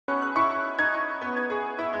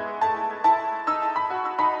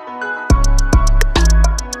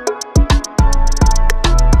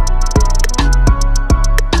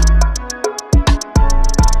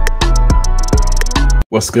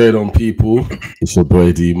What's going on, people? It's your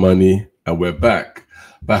boy D Money, and we're back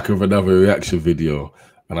with another reaction video.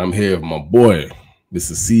 And I'm here with my boy,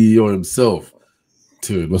 Mr. CEO himself.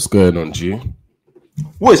 Dude, what's going on, G?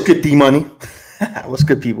 What's good, D Money? What's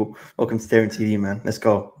good, people? Welcome to Staring TV, man. Let's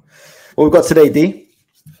go. What we got today, D?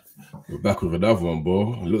 We're back with another one,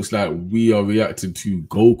 bro. It looks like we are reacting to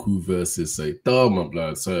Goku versus Saitama,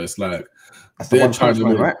 blood. So it's like they're trying to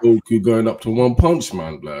make Goku going up to One Punch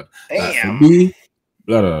Man, blood. Damn. Like, for me,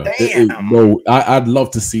 I'd love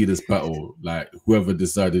to see this battle. Like whoever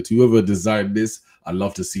designed this, I'd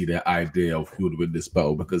love to see their idea of who would win this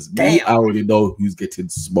battle, because me, I already know who's getting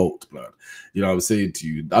smoked, blood. You know what I'm saying to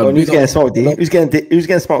you? Who's getting smoked, D? Who's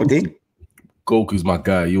getting smoked, D? Goku's my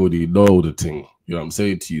guy. You already know the thing. You know what I'm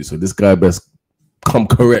saying to you? So this guy best come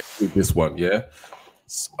correct with this one, yeah?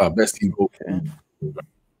 Best he go.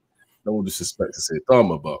 No disrespect to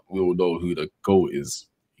Saitama, but we all know who the GOAT is.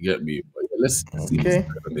 You get me? But yeah, let's see what's going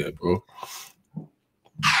on there, bro.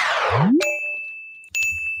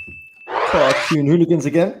 Cartoon Hooligans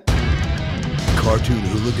again. Cartoon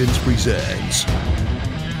Hooligans presents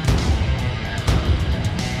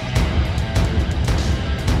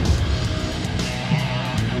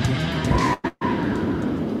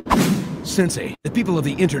Sensei, the people of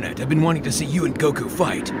the internet have been wanting to see you and Goku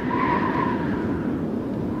fight.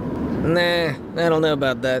 Nah, I don't know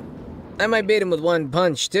about that. I might beat him with one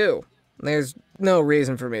punch, too. There's no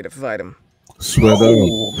reason for me to fight him. Swear down.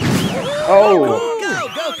 Oh! Go,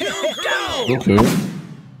 Goku, go! Okay.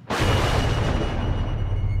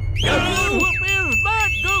 Goku, whoop is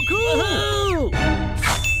back, Goku!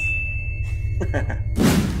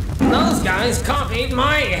 Those guys copied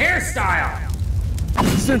my hairstyle!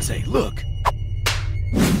 Sensei, look!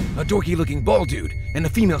 A dorky-looking bald dude and a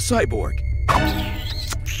female cyborg.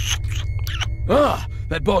 Ah,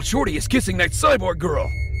 that bald shorty is kissing that cyborg girl.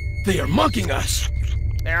 They are mocking us.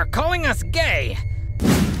 They're calling us gay.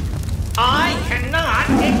 I cannot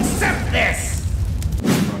accept this!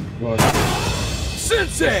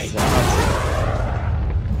 Sensei!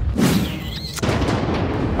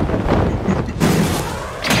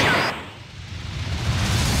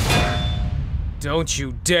 Don't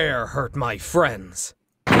you dare hurt my friends.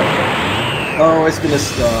 Oh, it's gonna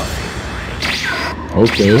start.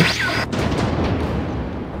 Okay.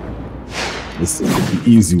 This is the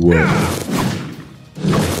easy one.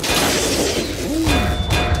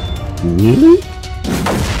 Really?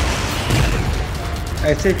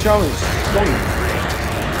 Hey, take challenge.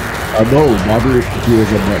 I know, but I didn't think he was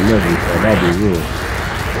on that level, so that'd be real.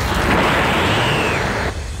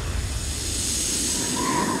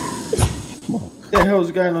 What the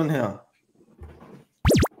hell's going on here?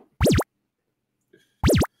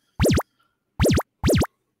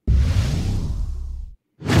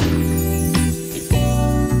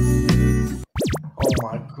 Oh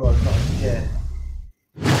my god, not again.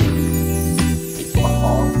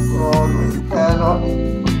 Oh god,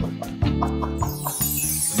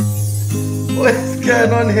 what's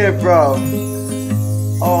going on here, bro?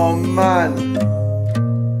 Oh man.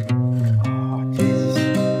 Oh Jesus.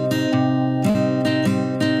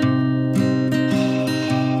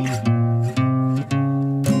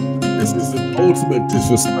 This is the ultimate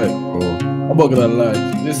disrespect, bro. I'm not gonna lie.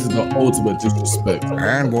 This is the ultimate disrespect.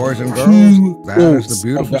 and boys and girls, that is the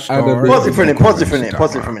beautiful story. Pause it for a minute. Pause it for a minute.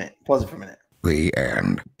 Pause it for a minute. Pause it for a minute. The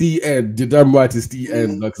end. The end. You're damn right, it's the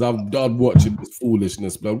end. Because I'm done watching this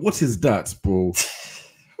foolishness, bro. What is that, bro?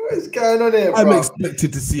 What is going on here, bro? I'm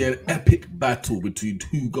expected to see an epic battle between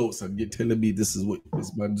two goats, and you're telling me this is what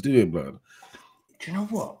this man's doing, man. Do you know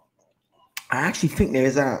what? I actually think there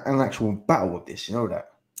is an actual battle with this. You know that?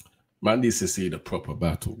 Man needs to see the proper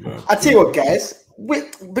battle, man. I tell you what, guys.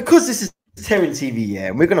 Because this is Staring TV, yeah,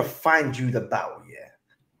 and we're gonna find you the battle, yeah.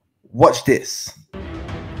 Watch this.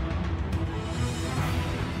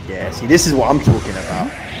 Yeah, see, this is what I'm talking about.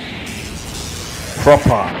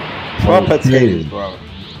 Proper tape, bro.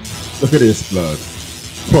 Look at this, blood.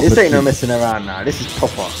 This ain't no messing around now. This is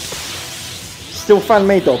proper. Still fan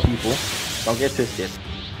made though, people. Don't get twisted.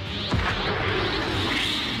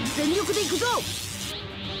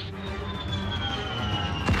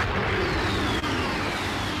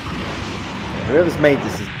 Whoever's made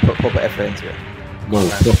this is put proper effort into it. No,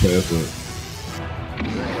 proper effort.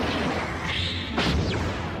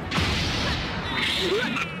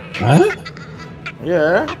 Huh?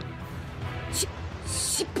 Yeah.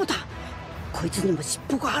 尻尾だ。こいつにも尻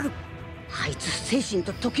尾がある。あいつ精神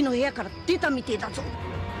と時の部屋から出たみてえだぞ。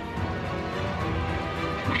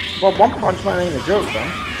Well, One Punch Man ain't a joke, man.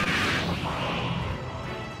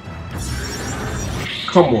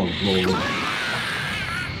 Come on, bro.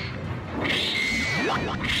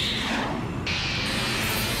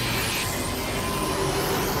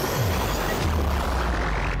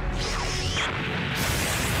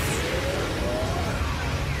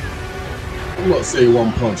 I'm not saying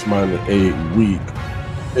One Punch Man ain't weak,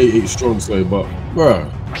 ain't strong, sorry, but bruh,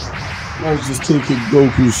 man's just taking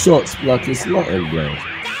Goku's shots like it's nothing, bro.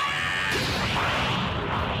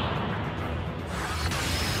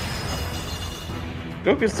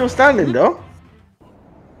 Goku's still standing though.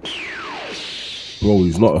 Bro,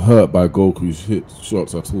 he's not hurt by Goku's hit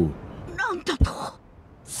shots at all.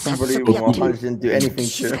 Unbelievable. One Punch didn't do anything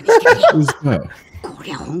to him. Who's that?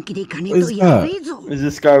 Who's that? Is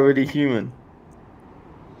this guy really human?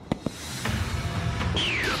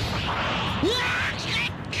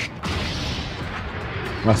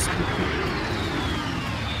 That's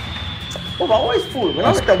Well, I always thought when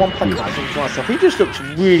I looked at One Punch Man, I think to myself, he just looks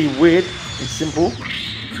really weird and simple.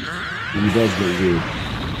 He does look weird.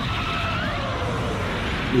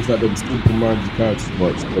 Looks like them simple minded characters,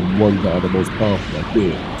 but the ones that are the most powerful. I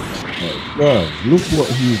think. Like, bro, look what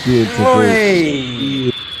he's doing to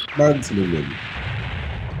Goku. Mantling him.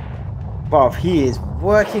 Bruv, he is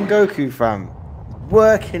working Goku, fam.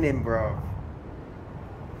 Working him, bro.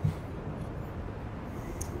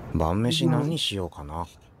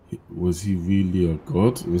 Was he really a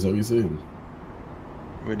god? Was that what you're saying?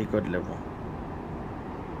 Really good level.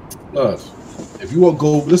 Lad, if you want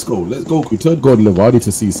gold, let's go. Let's go. Turn god level. I need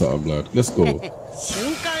to see something, lad. Let's go. Let's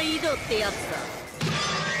see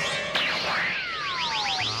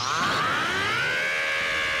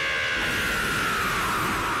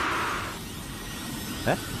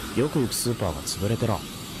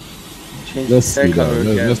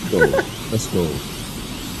that. Let's go. Let's go.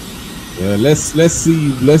 Yeah, let's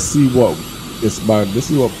see what this man. Let's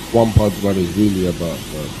see what One Punch Man is really about,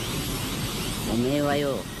 man. おめえは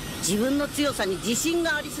よ、自分の強さに自信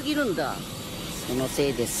がありすぎるんだ。そのせ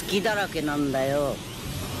いで好きだらけなんだよ。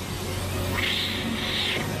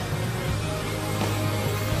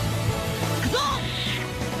行くぞ！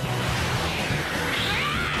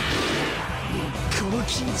この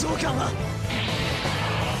緊張感は。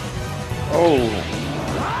Oh.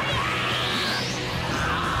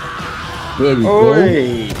 There we go.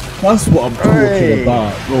 That's what I'm talking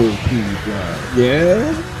about, Goku, man.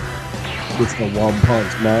 Yeah? Mr. One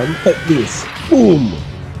Punch Man. Hit this. Boom.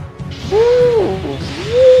 Woo.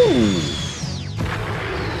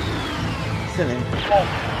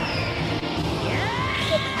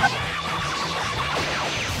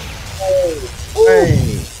 Woo. Hey.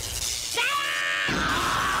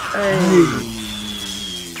 Hey.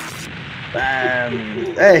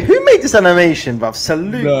 Hey, who made this animation, bruv?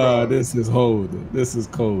 Salute. Nah, bruv. this is cold. This is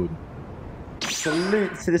cold.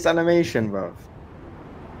 Salute to this animation, bruv.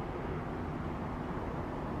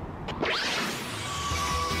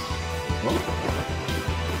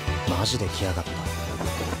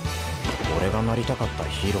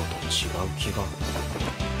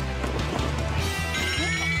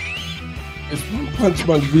 Is One Punch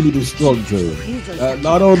Man really the strong to him?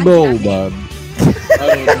 I don't know, man. I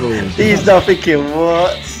don't know. He's not thinking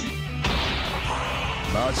what?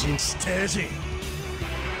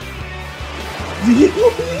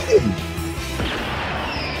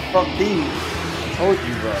 Fuck these. I told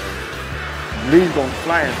you, bro. Blue's gone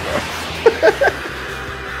flying, bro.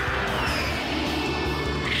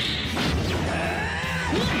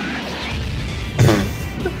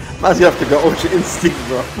 Man's gonna have to go Ultra Instinct,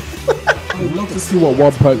 bro. I'd love to see what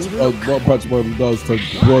One Punch Man does to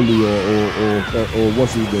Broly or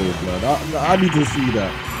what's his name, man. I need to see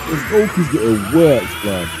that. This Goku's getting worked,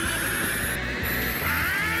 man.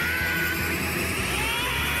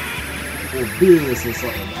 Or Beerus or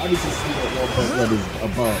something. I need to see what One Punch Man is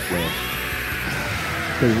about, man.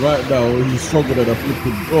 Because right now he's stronger than a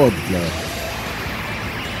flipping god, man.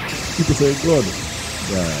 People say god.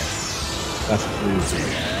 Yeah, that's crazy.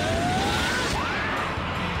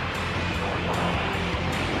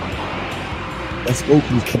 That's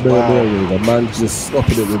Goku's Kamehameha wave. A man just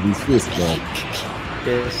stopping it with his fist, man.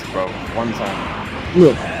 Yes, bro. One time.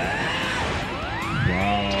 Look.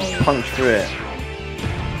 Wow. Punch through it.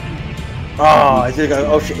 Oh, I did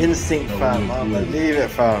go Ultra Instinct, fam. I believe it,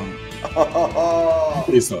 fam.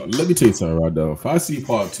 Let me tell you something right now. If I see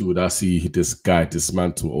part 2 and I see this guy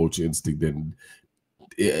dismantle Ultra Instinct, then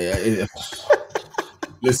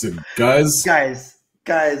listen, guys.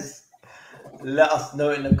 Guys, let us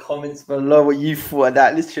know in the comments below what you thought of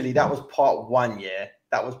that. Literally, that was part 1, yeah.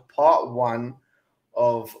 That was part 1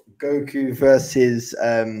 of Goku versus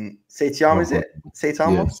Saitama, is it?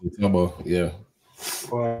 Saitama? Yeah, Saitama, yeah.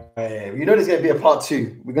 Right. You know there's going to be a part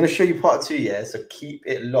 2. We're going to show you part 2, yeah? So keep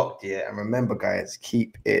it locked, yeah? And remember, guys,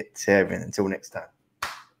 keep it tearing. Until next time.